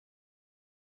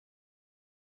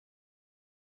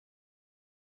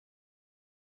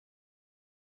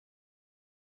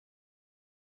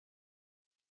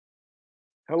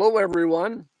Hello,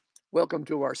 everyone. Welcome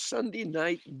to our Sunday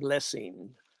night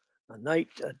blessing,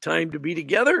 a time to be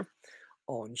together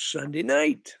on Sunday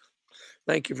night.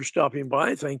 Thank you for stopping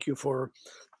by. Thank you for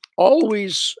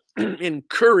always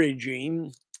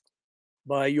encouraging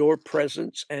by your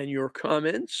presence and your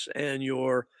comments and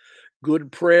your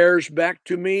good prayers back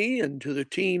to me and to the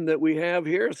team that we have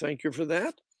here. Thank you for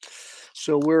that.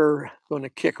 So, we're going to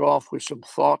kick off with some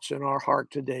thoughts in our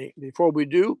heart today. Before we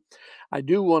do, I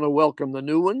do want to welcome the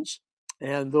new ones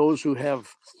and those who have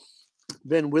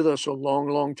been with us a long,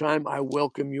 long time. I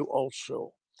welcome you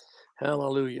also.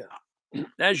 Hallelujah.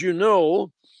 As you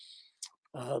know,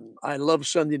 I love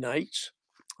Sunday nights.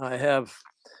 I have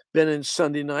been in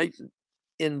Sunday night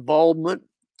involvement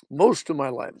most of my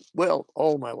life. Well,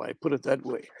 all my life, put it that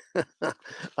way.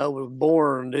 I was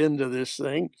born into this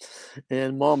thing,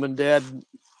 and mom and dad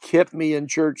kept me in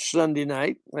church Sunday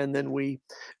night. And then we,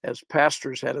 as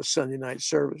pastors, had a Sunday night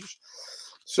service.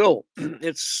 So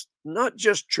it's not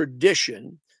just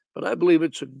tradition, but I believe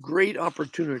it's a great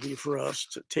opportunity for us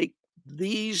to take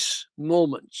these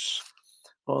moments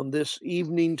on this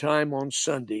evening time on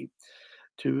Sunday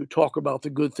to talk about the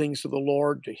good things of the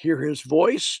Lord, to hear his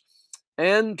voice,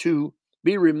 and to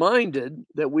be reminded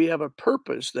that we have a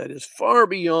purpose that is far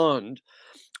beyond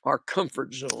our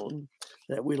comfort zone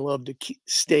that we love to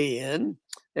stay in,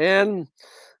 and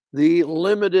the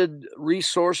limited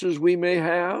resources we may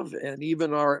have, and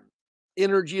even our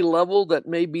energy level that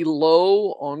may be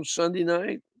low on Sunday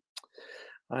night.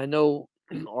 I know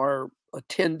our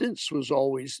attendance was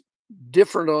always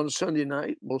different on Sunday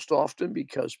night, most often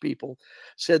because people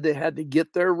said they had to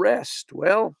get their rest.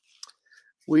 Well,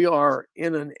 we are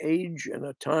in an age and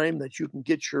a time that you can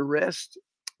get your rest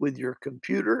with your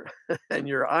computer and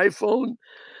your iPhone,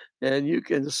 and you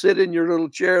can sit in your little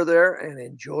chair there and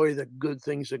enjoy the good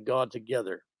things of God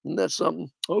together. Isn't that something?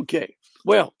 Okay.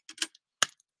 Well,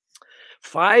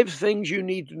 5 things you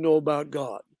need to know about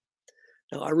God.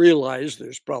 Now, I realize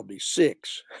there's probably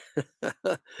 6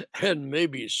 and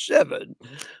maybe 7,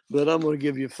 but I'm going to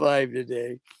give you 5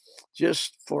 today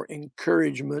just for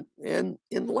encouragement and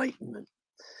enlightenment.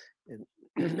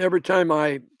 And every time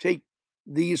I take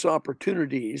these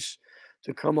opportunities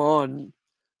to come on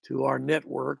to our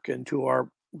network and to our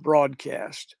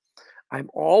broadcast, I'm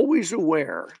always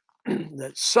aware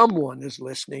that someone is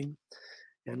listening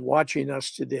and watching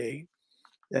us today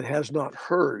that has not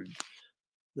heard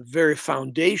the very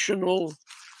foundational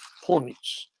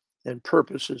points and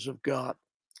purposes of God.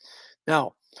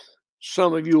 Now,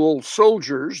 some of you old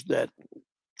soldiers that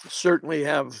certainly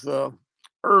have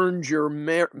earned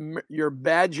your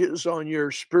badges on your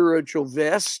spiritual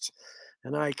vest,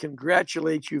 and I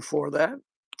congratulate you for that.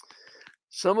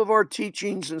 Some of our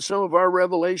teachings and some of our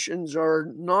revelations are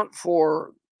not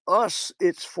for us,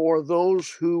 it's for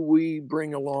those who we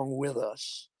bring along with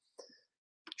us.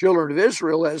 Children of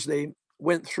Israel, as they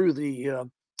went through the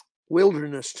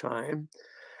wilderness time,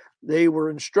 they were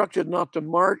instructed not to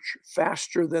march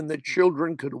faster than the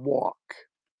children could walk.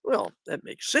 Well, that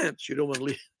makes sense. You don't want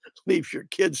to leave your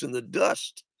kids in the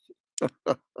dust.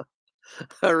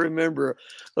 I remember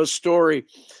a story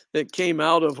that came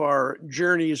out of our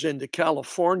journeys into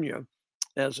California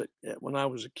when I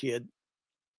was a kid.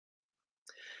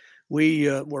 We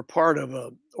were part of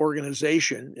an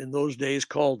organization in those days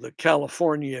called the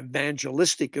California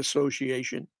Evangelistic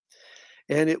Association.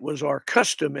 And it was our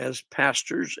custom as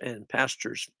pastors and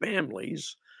pastors'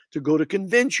 families to go to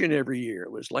convention every year.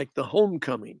 It was like the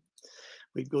homecoming.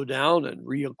 We'd go down and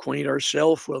reacquaint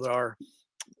ourselves with our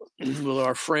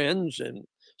friends, and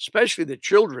especially the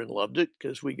children loved it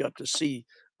because we got to see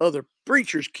other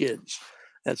preachers' kids.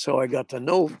 That's how I got to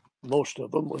know most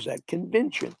of them, was at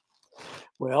convention.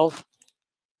 Well,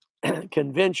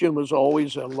 convention was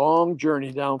always a long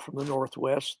journey down from the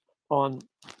Northwest on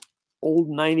old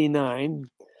 99,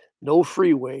 no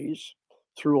freeways,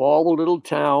 through all the little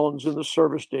towns and the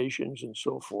service stations and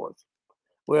so forth.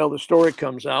 Well, the story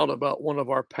comes out about one of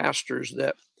our pastors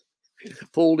that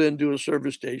pulled into a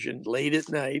service station late at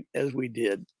night, as we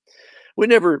did. We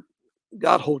never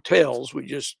got hotels, we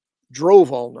just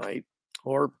drove all night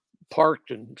or parked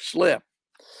and slept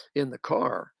in the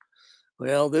car.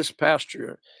 Well, this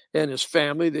pastor and his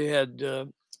family, they had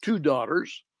 2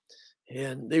 daughters,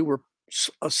 and they were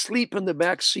asleep in the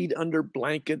back seat under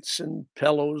blankets and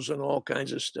pillows and all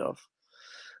kinds of stuff.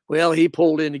 Well, he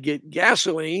pulled in to get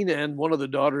gasoline, and one of the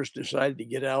daughters decided to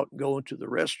get out and go into the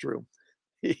restroom.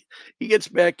 He gets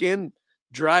back in,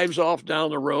 drives off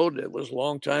down the road. It was a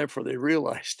long time before they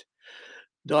realized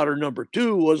daughter number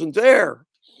 2 wasn't there.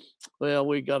 Well,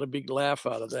 we got a big laugh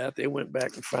out of that. They went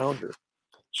back and found her.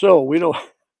 So we know,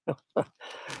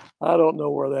 I don't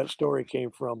know where that story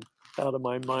came from. out of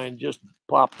my mind just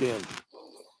popped in.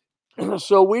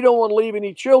 So we don't want to leave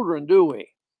any children, do we?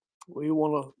 We don't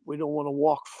want to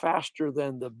walk faster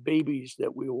than the babies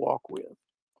that we walk with.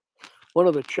 One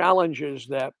of the challenges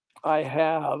that I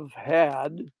have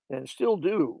had and still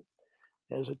do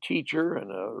as a teacher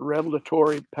and a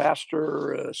revelatory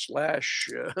pastor slash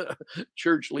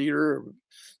church leader,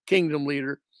 kingdom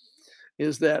leader,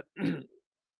 is that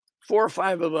four or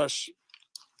five of us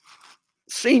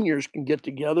seniors can get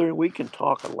together and we can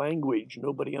talk a language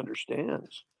nobody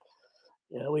understands.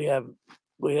 Yeah, we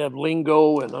have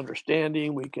lingo and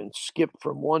understanding. We can skip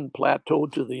from one plateau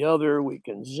to the other. We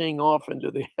can zing off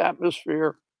into the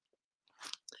atmosphere.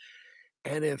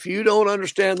 And if you don't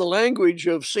understand the language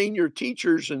of senior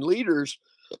teachers and leaders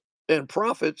and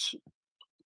prophets,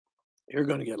 you're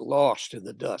going to get lost in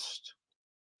the dust.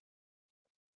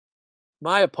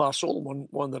 My apostle,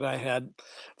 one that I had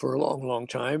for a long, long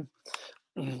time,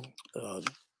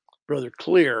 Brother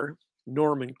Clear,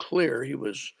 Norman Clear, he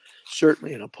was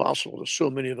certainly an apostle to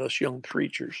so many of us young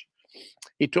preachers.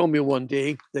 He told me one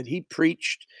day that he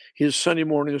preached his Sunday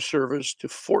morning service to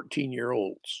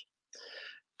 14-year-olds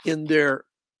in their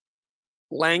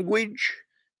language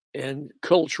and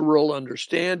cultural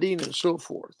understanding and so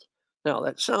forth. Now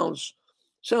that sounds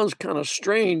kind of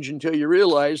strange until you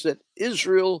realize that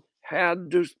Israel had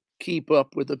to keep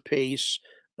up with the pace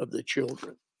of the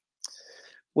children.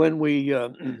 When we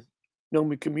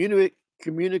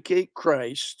communicate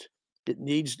Christ, it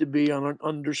needs to be on an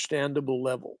understandable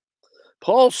level.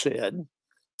 Paul said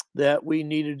that we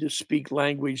needed to speak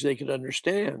language they could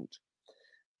understand.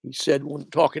 He said, when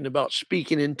talking about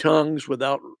speaking in tongues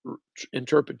without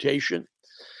interpretation,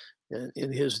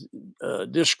 in his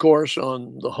discourse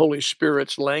on the Holy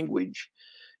Spirit's language,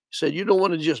 he said, you don't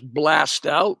want to just blast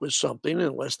out with something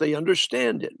unless they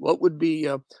understand it. What would be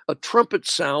a trumpet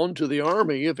sound to the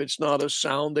army if it's not a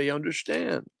sound they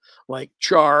understand, like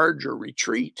charge or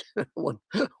retreat?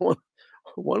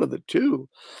 one of the two.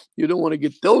 You don't want to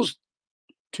get those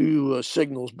two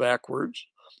signals backwards.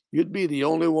 You'd be the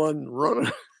only one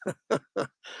running.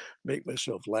 Make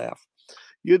myself laugh.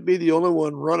 You'd be the only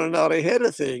one running out ahead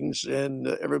of things, and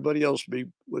everybody else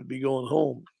would be going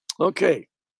home. Okay,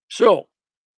 so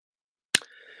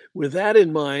with that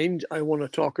in mind, I want to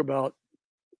talk about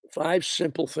 5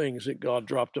 simple things that God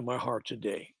dropped in my heart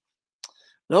today.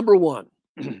 Number 1,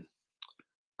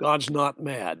 God's not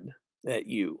mad at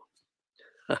you.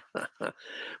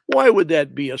 Why would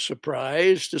that be a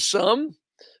surprise to some?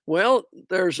 Well,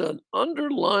 there's an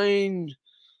underlying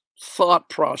thought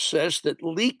process that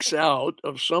leaks out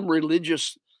of some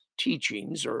religious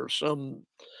teachings or some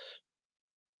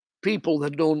people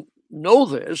that don't know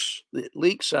this. It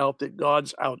leaks out that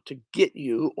God's out to get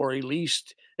you, or at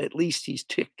least he's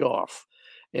ticked off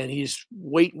and he's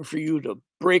waiting for you to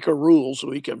break a rule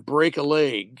so he can break a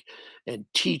leg and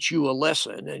teach you a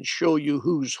lesson and show you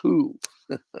who's who.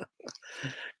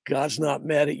 God's not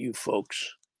mad at you,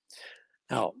 folks.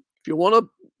 Now, if you want to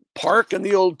park in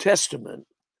the Old Testament,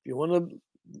 if you want to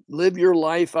live your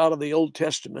life out of the Old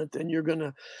Testament, then you're going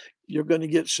to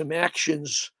get some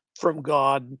actions from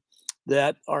God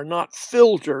that are not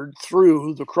filtered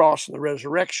through the cross and the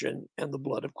resurrection and the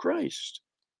blood of Christ.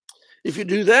 If you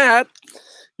do that,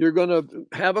 you're going to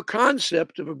have a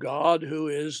concept of a God who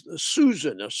is a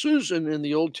Susan. A Susan in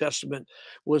the Old Testament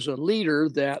was a leader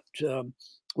that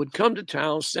would come to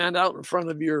town, stand out in front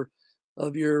of your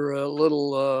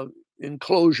little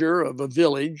enclosure of a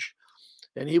village,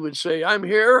 and he would say, "I'm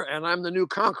here, and I'm the new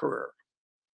conqueror."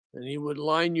 And he would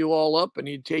line you all up, and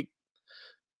he'd take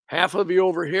half of you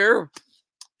over here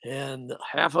and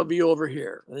half of you over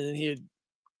here. And then he'd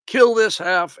kill this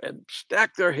half and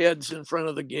stack their heads in front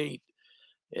of the gate.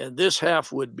 And this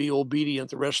half would be obedient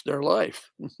the rest of their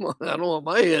life. I don't want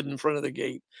my head in front of the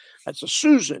gate. That's a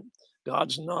Susan.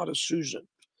 God's not a Susan.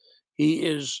 He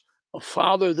is a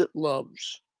father that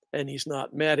loves, and he's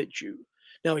not mad at you.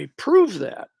 Now, he proved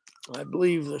that. I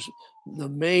believe the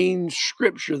main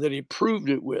scripture that he proved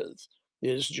it with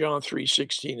is John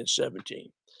 3:16 and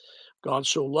 17. God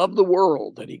so loved the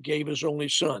world that he gave his only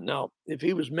son. Now, if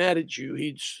he was mad at you,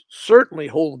 he'd certainly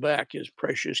hold back his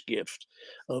precious gift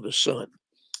of a son.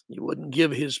 He wouldn't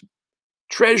give his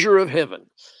treasure of heaven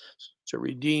to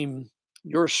redeem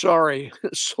your sorry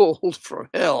soul from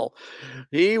hell.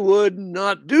 He would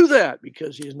not do that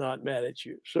because he's not mad at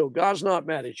you. So God's not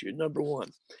mad at you, number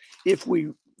 1. If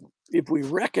we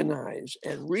recognize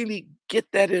and really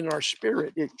get that in our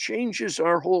spirit, it changes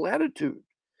our whole attitude.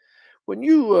 When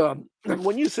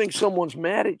you think someone's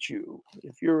mad at you,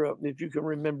 if you can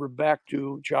remember back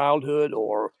to childhood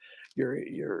or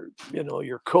your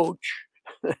coach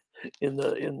in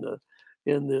the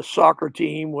in the soccer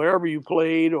team, wherever you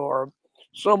played, or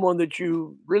someone that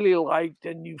you really liked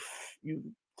and you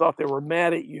thought they were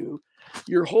mad at you,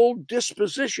 your whole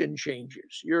disposition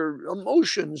changes. Your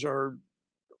emotions are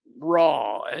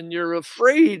raw and you're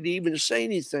afraid to even say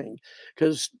anything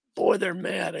because, boy, they're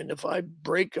mad. And if I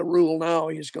break a rule now,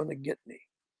 he's going to get me.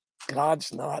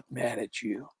 God's not mad at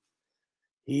you.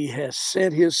 He has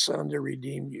sent his son to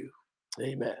redeem you.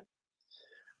 Amen.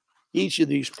 Each of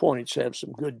these points have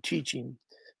some good teaching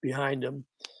behind them.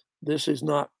 This is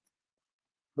not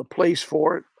the place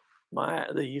for it.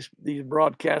 These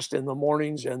broadcasts in the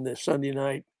mornings and the Sunday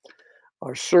night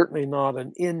are certainly not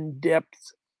an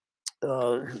in-depth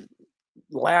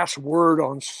last word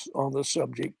on the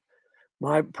subject.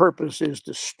 My purpose is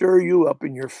to stir you up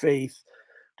in your faith,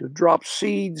 to drop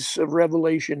seeds of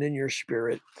revelation in your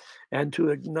spirit, and to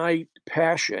ignite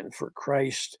passion for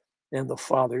Christ and the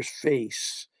Father's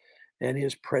face and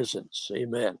his presence.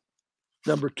 Amen.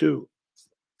 Number 2,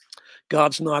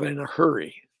 God's not in a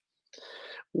hurry.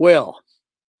 Well,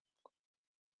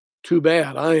 too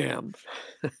bad I am.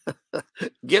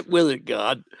 Get with it,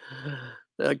 God.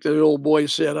 Like the old boy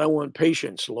said, I want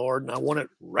patience, Lord, and I want it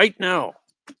right now.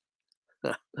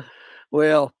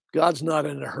 Well, God's not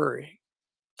in a hurry.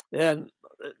 And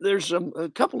there's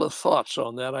a couple of thoughts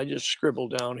on that. I just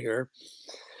scribbled down here.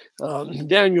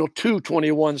 Daniel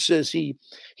 2:21 says he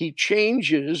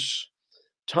changes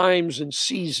times and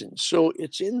seasons. So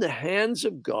it's in the hands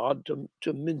of God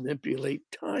to manipulate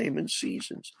time and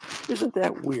seasons. Isn't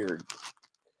that weird?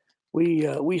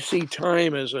 We see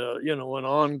time as an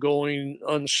ongoing,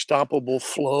 unstoppable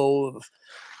flow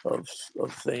of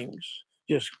things.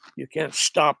 Just you can't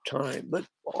stop time. But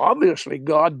obviously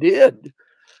God did.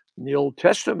 In the Old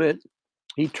Testament,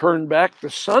 he turned back the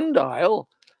sundial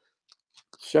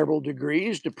several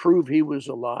degrees to prove he was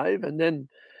alive. And then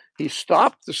he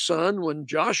stopped the sun when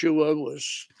Joshua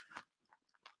was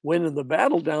winning the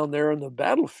battle down there in the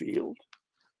battlefield.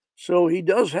 So he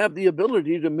does have the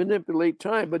ability to manipulate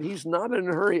time, but he's not in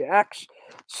a hurry. Acts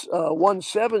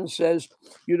 1:7 says,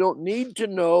 you don't need to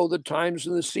know the times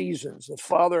and the seasons. The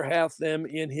Father hath them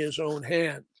in his own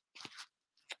hand.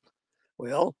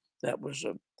 Well, that was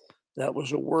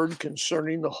a word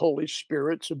concerning the Holy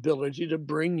Spirit's ability to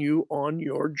bring you on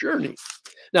your journey.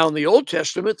 Now, in the Old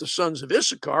Testament, the sons of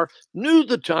Issachar knew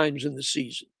the times and the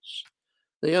seasons.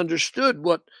 They understood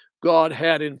what God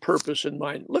had in purpose in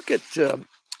mind. Look at the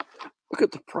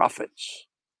prophets.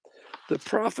 The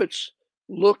prophets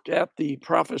looked at the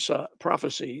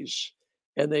prophecies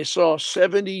and they saw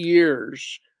 70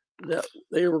 years that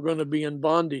they were going to be in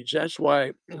bondage. That's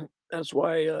why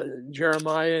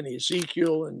Jeremiah and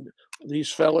Ezekiel and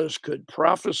these fellows could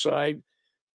prophesy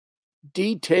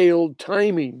detailed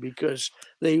timing because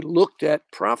they looked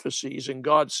at prophecies and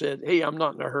God said, hey, I'm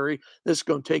not in a hurry. This is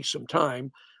going to take some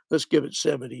time. Let's give it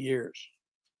 70 years.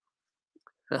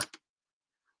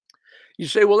 You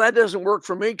say, well, that doesn't work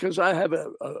for me because I have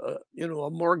a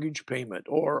mortgage payment,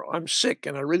 or I'm sick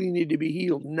and I really need to be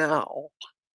healed now.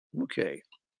 Okay.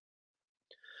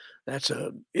 That's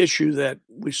an issue that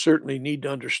we certainly need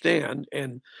to understand.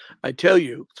 And I tell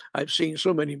you, I've seen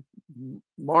so many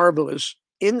marvelous,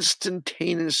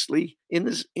 instantaneous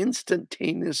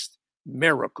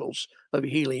miracles of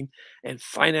healing and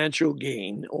financial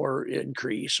gain or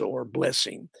increase or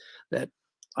blessing that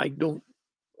I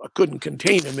couldn't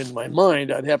contain them in my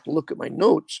mind. I'd have to look at my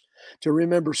notes to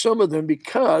remember some of them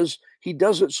because he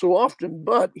does it so often,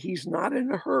 but he's not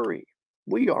in a hurry.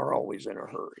 We are always in a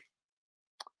hurry.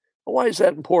 Why is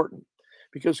that important?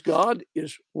 Because God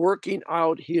is working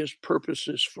out his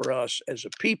purposes for us as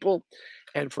a people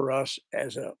and for us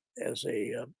as a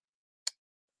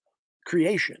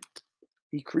creation.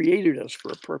 He created us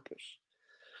for a purpose.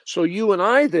 So you and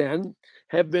I then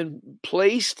have been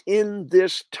placed in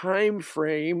this time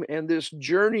frame and this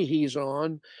journey he's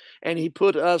on, and he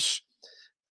put us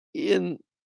in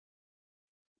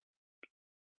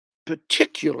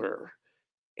particular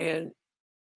and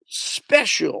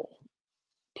special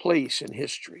place in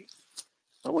history.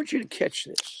 I want you to catch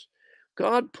this.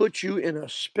 God put you in a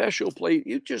special place.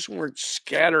 You just weren't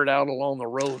scattered out along the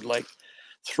road like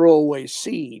throwaway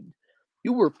seed.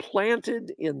 You were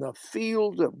planted in the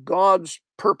field of God's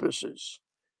purposes,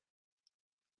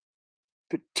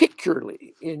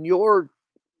 particularly in your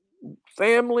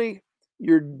family,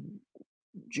 your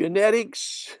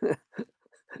genetics.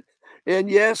 And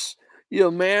yes, you're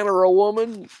a man or a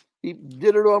woman. He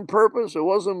did it on purpose. It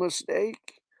wasn't a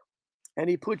mistake. And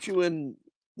he put you in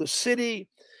the city,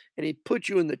 and he put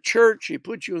you in the church, he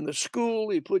put you in the school,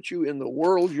 he put you in the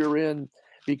world you're in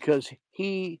because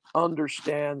he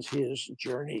understands his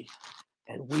journey,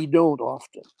 and we don't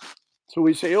often. So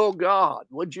we say, oh God,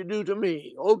 what'd you do to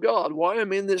me? Oh God, why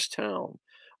am I in this town?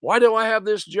 Why do I have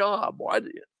this job?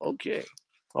 Okay,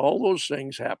 all those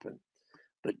things happen,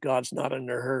 but God's not in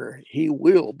a hurry. He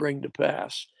will bring to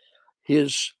pass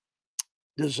his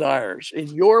desires in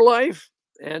your life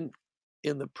and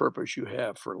in the purpose you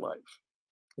have for life.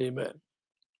 Amen.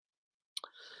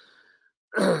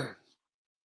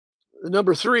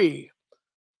 Number three,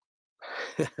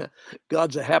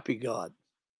 God's a happy God.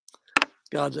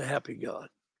 God's a happy God.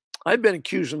 I've been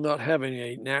accused of not having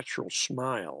a natural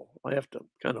smile. I have to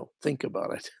kind of think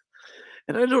about it.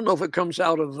 And I don't know if it comes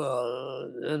out of,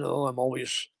 I'm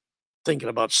always thinking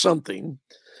about something,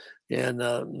 and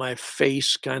my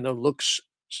face kind of looks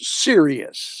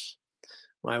serious.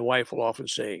 My wife will often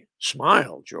say,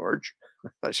 "Smile, George."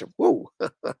 I said, "Whoa."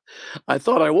 I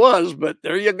thought I was, but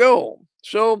there you go.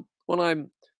 So when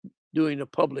I'm doing a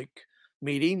public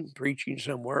meeting, preaching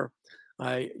somewhere,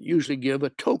 I usually give a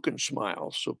token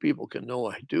smile so people can know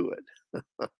I do it.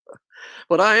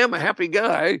 But I am a happy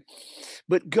guy,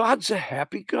 but God's a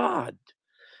happy God.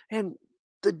 And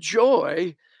the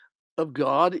joy of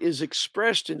God is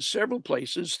expressed in several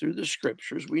places through the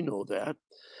scriptures. We know that.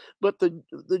 But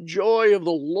the joy of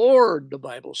the Lord, the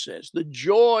Bible says, the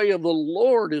joy of the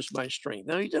Lord is my strength.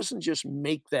 Now, he doesn't just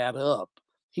make that up.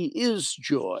 He is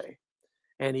joy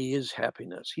and he is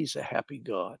happiness. He's a happy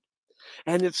God.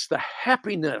 And it's the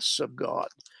happiness of God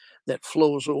that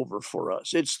flows over for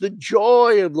us. It's the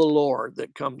joy of the Lord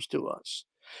that comes to us.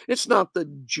 It's not the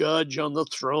judge on the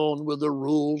throne with the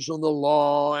rules and the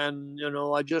law, and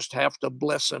I just have to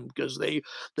bless them because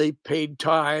they paid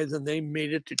tithe and they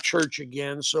made it to church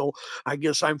again. So I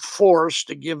guess I'm forced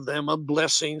to give them a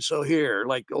blessing. So here,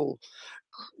 like, oh,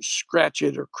 scratch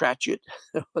it or cratch it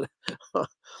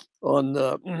on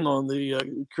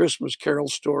the Christmas Carol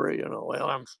story.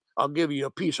 Well, I'll give you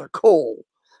a piece of coal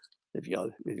if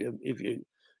you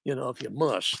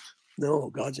must. No,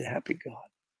 God's a happy God.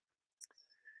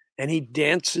 And he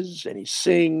dances and he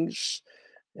sings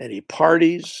and he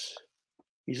parties.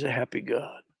 He's a happy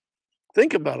God.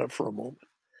 Think about it for a moment.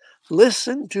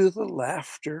 Listen to the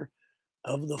laughter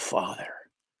of the Father.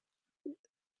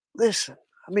 Listen.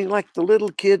 I mean, like the little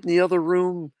kid in the other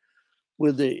room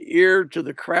with the ear to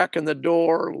the crack in the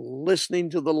door,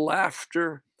 listening to the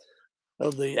laughter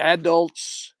of the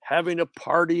adults having a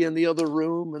party in the other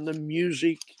room and the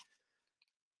music.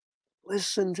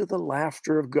 Listen to the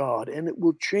laughter of God, and it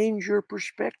will change your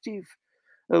perspective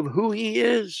of who he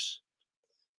is.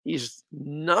 He's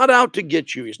not out to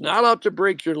get you. He's not out to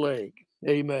break your leg.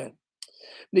 Amen.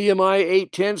 Nehemiah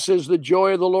 8:10 says, the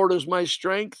joy of the Lord is my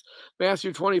strength.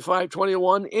 Matthew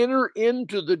 25:21, enter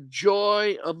into the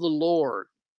joy of the Lord.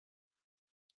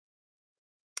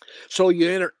 So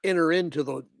you enter into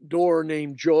the door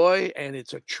named joy, and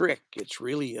it's a trick. It's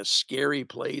really a scary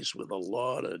place with a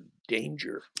lot of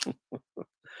danger.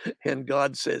 And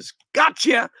God says,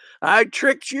 gotcha. I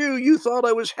tricked you. You thought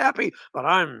I was happy, but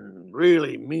I'm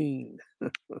really mean.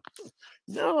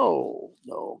 No,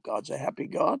 God's a happy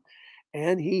God,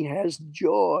 and he has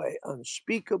joy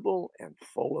unspeakable and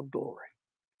full of glory.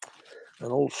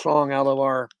 An old song out of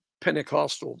our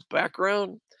Pentecostal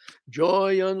background,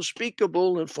 joy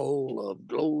unspeakable and full of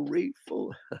glory.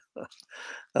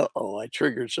 Uh-oh, I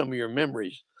triggered some of your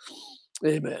memories.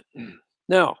 Amen.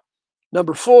 Now,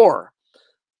 number 4,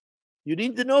 you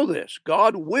need to know this.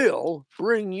 God will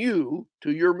bring you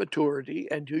to your maturity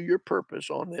and to your purpose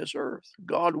on this earth.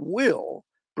 God will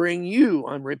bring you.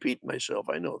 I'm repeating myself.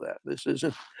 I know that. This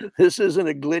isn't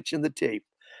a glitch in the tape.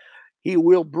 He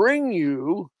will bring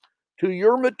you to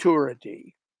your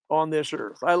maturity on this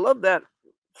earth. I love that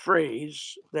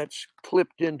phrase that's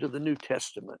clipped into the New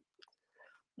Testament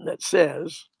that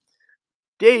says,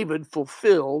 David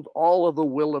fulfilled all of the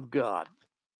will of God.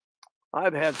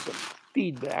 I've had some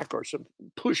feedback or some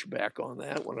pushback on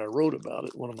that when I wrote about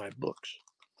it in one of my books.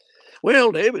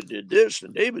 Well, David did this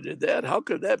and David did that. How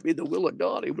could that be the will of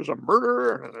God? He was a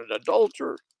murderer and an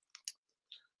adulterer.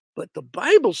 But the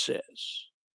Bible says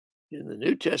in the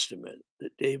New Testament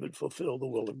that David fulfilled the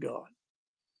will of God.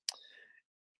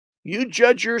 You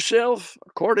judge yourself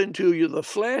according to the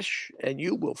flesh, and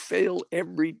you will fail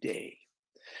every day.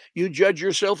 You judge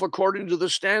yourself according to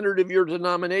the standard of your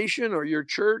denomination or your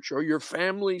church or your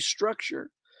family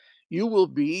structure, you will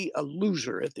be a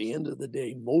loser at the end of the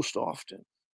day most often.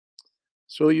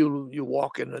 So you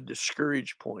walk in a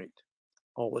discouraged point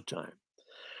all the time.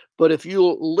 But if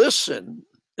you listen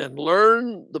and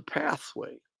learn the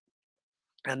pathway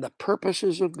and the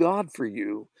purposes of God for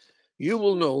you, you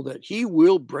will know that he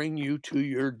will bring you to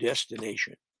your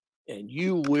destination and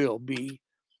you will be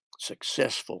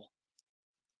successful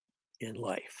in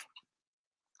life.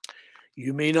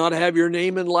 You may not have your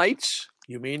name in lights.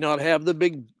 You may not have the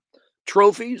big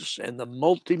trophies and the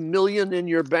multi-million in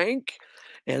your bank,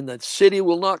 and the city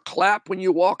will not clap when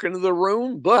you walk into the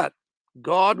room, but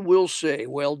God will say,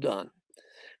 well done,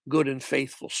 good and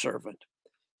faithful servant.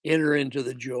 Enter into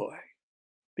the joy,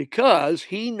 because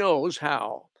he knows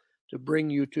how to bring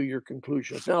you to your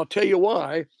conclusions. Now, I'll tell you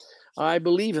why I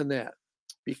believe in that.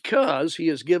 Because he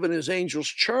has given his angels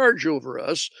charge over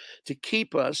us to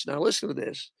keep us, now listen to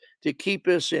this, to keep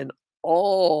us in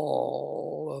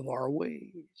all of our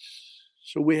ways.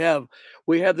 So we have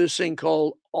this thing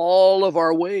called all of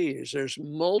our ways. There's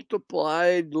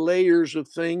multiplied layers of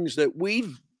things that we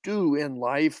do in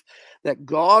life that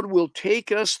God will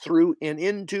take us through and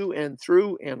into and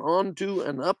through and onto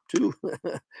and up to.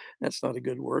 That's not a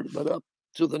good word, but up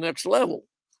to the next level.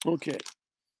 Okay.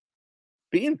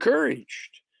 Be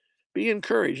encouraged. Be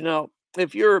encouraged. Now,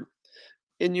 if you're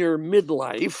in your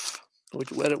midlife,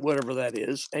 whatever that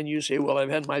is, and you say, well, I've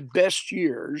had my best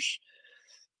years,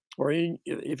 or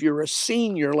if you're a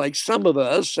senior like some of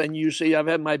us and you say, I've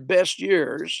had my best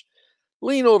years,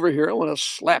 lean over here. I want to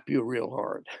slap you real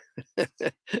hard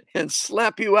and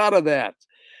slap you out of that,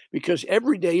 because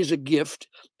every day is a gift,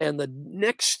 and the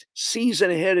next season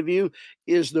ahead of you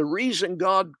is the reason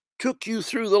God took you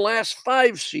through the last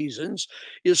 5 seasons,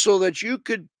 is so that you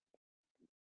could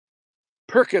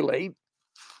percolate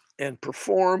and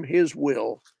perform his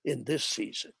will in this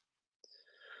season.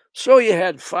 So you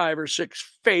had 5 or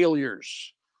 6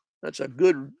 failures. That's a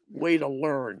good way to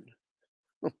learn.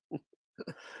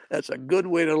 That's a good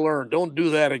way to learn. Don't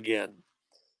do that again.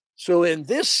 So in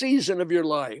this season of your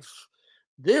life,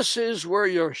 this is where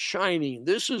you're shining.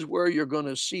 This is where you're going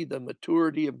to see the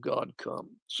maturity of God come.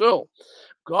 So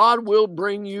God will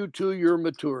bring you to your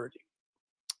maturity.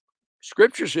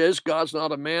 Scripture says God's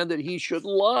not a man that he should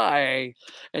lie,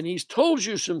 and he's told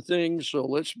you some things, so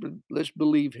let's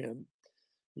believe him.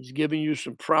 He's giving you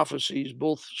some prophecies,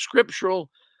 both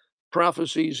scriptural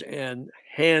prophecies and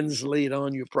hands laid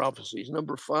on you prophecies.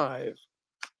 Number 5.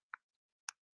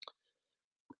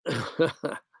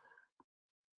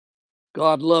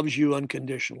 God loves you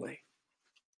unconditionally.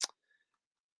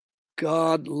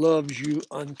 God loves you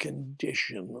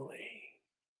unconditionally.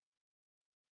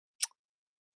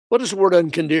 What does the word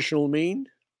unconditional mean?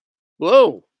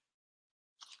 Whoa.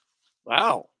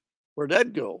 Wow. Where'd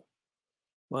that go?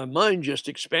 My mind just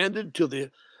expanded to the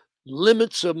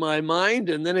limits of my mind,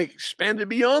 and then it expanded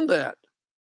beyond that.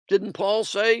 Didn't Paul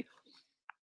say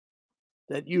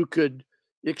that you could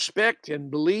expect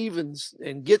and believe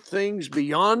and get things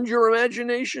beyond your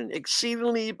imagination,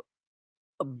 exceedingly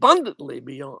abundantly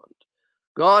beyond?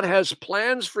 God has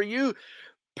plans for you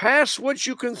past what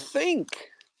you can think,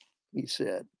 he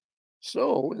said.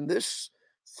 So, in this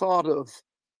thought of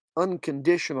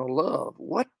unconditional love,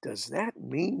 what does that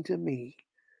mean to me?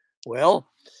 Well,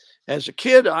 as a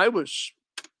kid, I was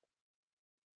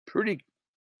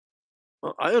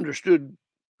I understood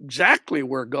exactly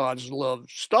where God's love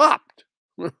stopped.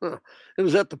 It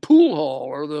was at the pool hall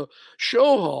or the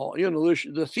show hall,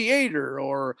 the theater,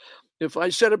 or if I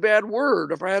said a bad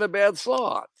word, if I had a bad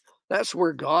thought. That's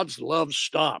where God's love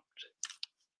stopped.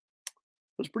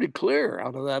 It was pretty clear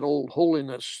out of that old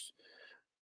holiness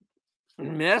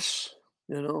mess,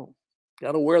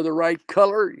 Got to wear the right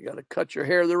color. You got to cut your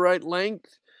hair the right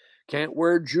length. Can't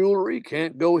wear jewelry.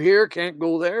 Can't go here. Can't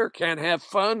go there. Can't have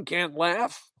fun. Can't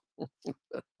laugh.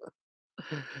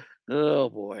 Oh,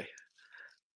 boy.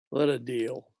 What a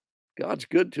deal. God's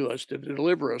good to us to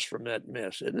deliver us from that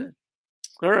mess, isn't it?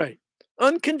 All right.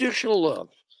 Unconditional love.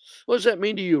 What does that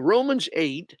mean to you? Romans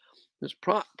 8 is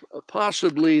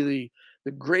possibly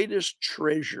the greatest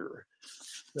treasure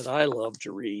that I love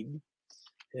to read.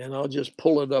 And I'll just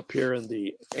pull it up here in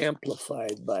the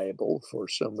Amplified Bible for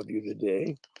some of you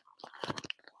today.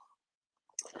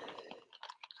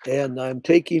 And I'm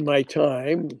taking my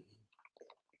time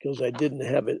because I didn't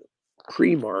have it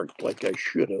pre-marked like I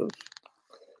should have.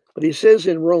 But he says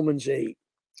in Romans 8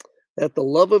 that the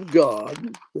love of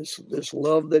God, this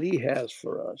love that he has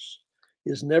for us,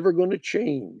 is never going to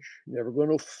change, never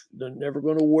going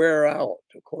to wear out,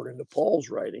 according to Paul's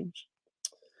writings.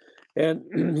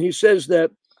 And he says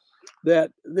that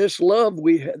this love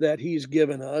that he's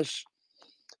given us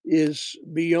is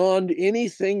beyond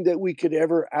anything that we could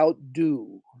ever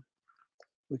outdo.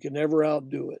 We can never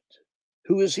outdo it.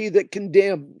 Who is he that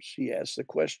condemns? He asks the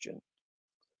question.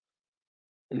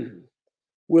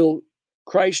 Will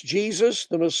Christ Jesus,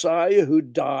 the Messiah who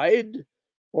died,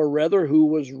 or rather who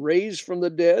was raised from the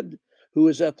dead, who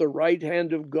is at the right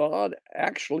hand of God,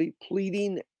 actually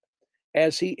pleading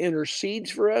as he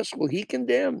intercedes for us, will he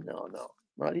condemn? No,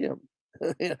 not him.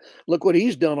 Look what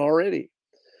he's done already.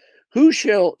 Who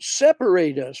shall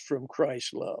separate us from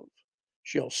Christ's love?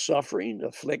 Shall suffering,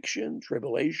 affliction,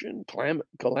 tribulation,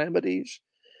 calamities,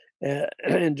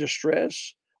 and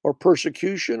distress, or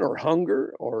persecution, or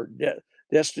hunger, or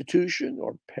destitution,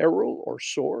 or peril, or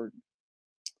sword?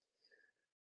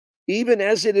 Even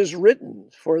as it is written,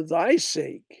 for thy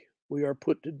sake we are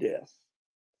put to death.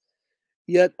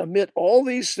 Yet amid all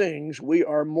these things, we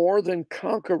are more than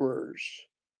conquerors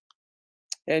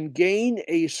and gain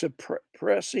a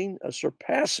surpassing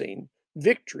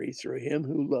victory through him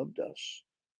who loved us.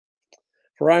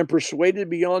 For I am persuaded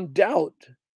beyond doubt,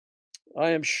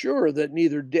 I am sure that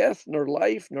neither death, nor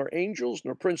life, nor angels,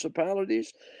 nor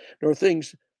principalities, nor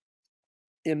things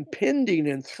impending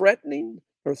and threatening,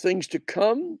 nor things to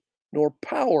come, nor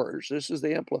powers, this is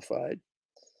the Amplified,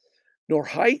 nor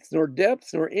height, nor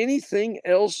depth, nor anything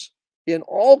else in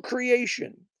all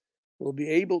creation will be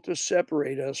able to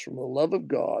separate us from the love of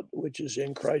God, which is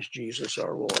in Christ Jesus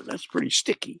our Lord. That's pretty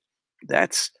sticky.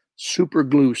 That's super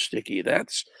glue sticky.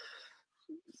 That's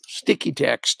sticky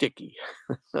tack sticky.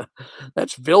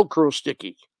 That's Velcro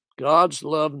sticky. God's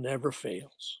love never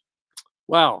fails.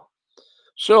 Wow.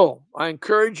 So I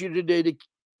encourage you today to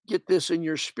get this in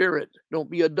your spirit. Don't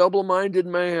be a double-minded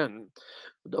man.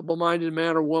 A double-minded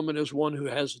man or woman is one who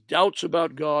has doubts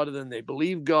about God, and then they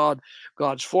believe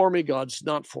God's for me, God's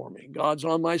not for me. God's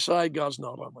on my side, God's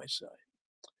not on my side.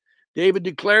 David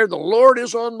declared, the Lord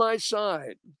is on my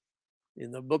side in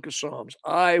the book of Psalms.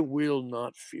 I will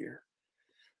not fear.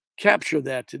 Capture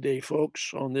that today,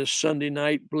 folks, on this Sunday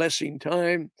night blessing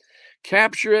time.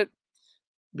 Capture it.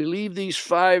 Believe these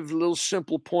 5 little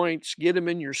simple points. Get them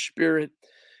in your spirit,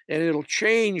 and it'll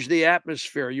change the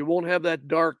atmosphere. You won't have that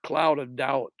dark cloud of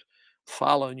doubt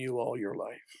following you all your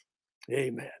life.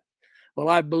 Amen. Well,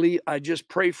 I just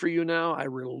pray for you now. I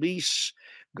release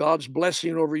God's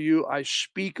blessing over you. I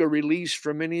speak a release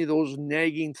from any of those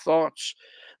nagging thoughts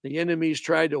the enemy's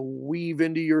tried to weave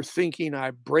into your thinking.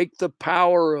 I break the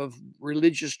power of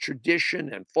religious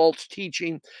tradition and false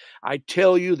teaching. I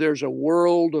tell you, there's a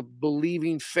world of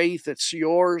believing faith that's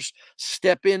yours.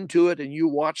 Step into it, and you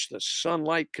watch the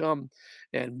sunlight come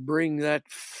and bring that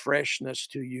freshness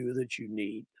to you that you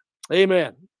need.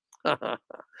 Amen.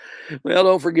 Well,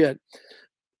 don't forget,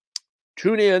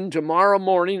 tune in tomorrow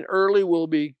morning early. We'll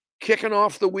be kicking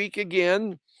off the week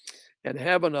again and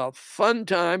having a fun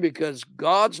time, because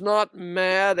God's not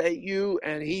mad at you,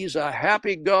 and he's a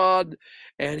happy God,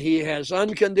 and he has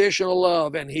unconditional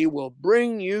love, and he will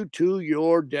bring you to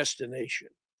your destination.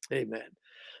 Amen.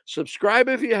 Subscribe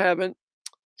if you haven't.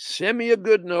 Send me a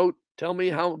good note. Tell me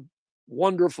how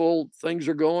wonderful things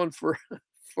are going for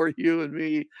you and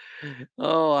me.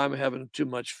 Oh, I'm having too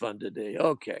much fun today.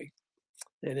 Okay.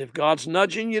 And if God's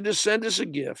nudging you to send us a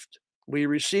gift, we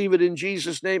receive it in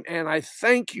Jesus' name. And I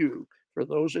thank you for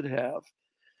those that have,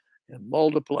 and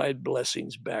multiplied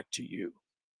blessings back to you.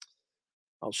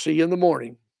 I'll see you in the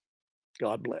morning.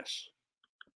 God bless.